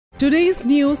Today's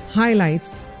news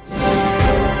highlights.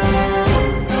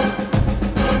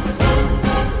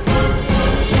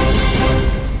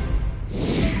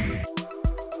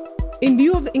 In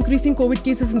view of the increasing COVID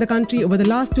cases in the country over the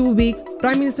last 2 weeks,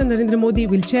 Prime Minister Narendra Modi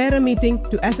will chair a meeting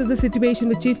to assess the situation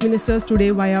with chief ministers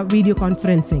today via video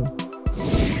conferencing.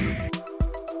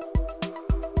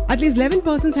 At least 11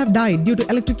 persons have died due to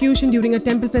electrocution during a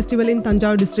temple festival in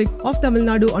Thanjavur district of Tamil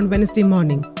Nadu on Wednesday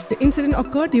morning. The incident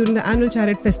occurred during the annual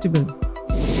chariot festival.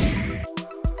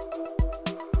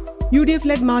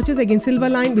 UDF-led marches against Silver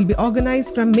Line will be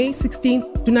organized from May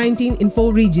 16th to 19th in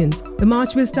 4 regions. The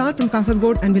march will start from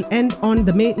Kasargod and will end on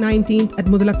the May 19th at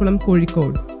Muthalakulam,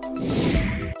 Kozhikode.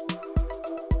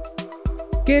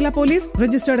 Kerala police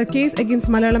registered a case against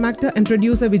Malayalam actor and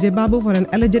producer Vijay Babu for an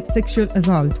alleged sexual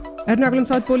assault. Ernakulam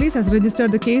South Police has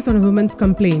registered the case on a woman's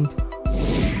complaint.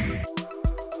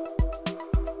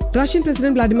 Russian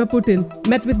President Vladimir Putin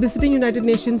met with visiting United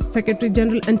Nations Secretary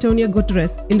General Antonio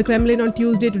Guterres in the Kremlin on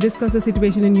Tuesday to discuss the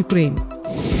situation in Ukraine.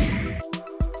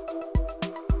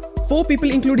 4 people,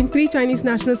 including 3 Chinese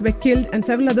nationals, were killed and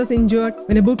several others injured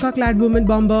when a burqa-clad woman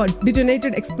bomber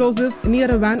detonated explosives near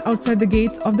a van outside the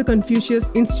gates of the Confucius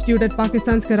Institute at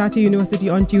Pakistan's Karachi University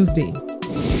on Tuesday.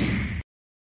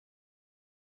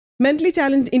 Mentally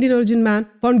challenged Indian origin man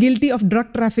found guilty of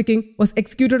drug trafficking was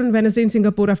executed on Wednesday in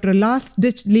Singapore after a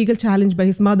last-ditch legal challenge by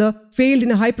his mother failed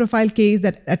in a high-profile case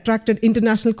that attracted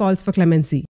international calls for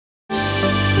clemency.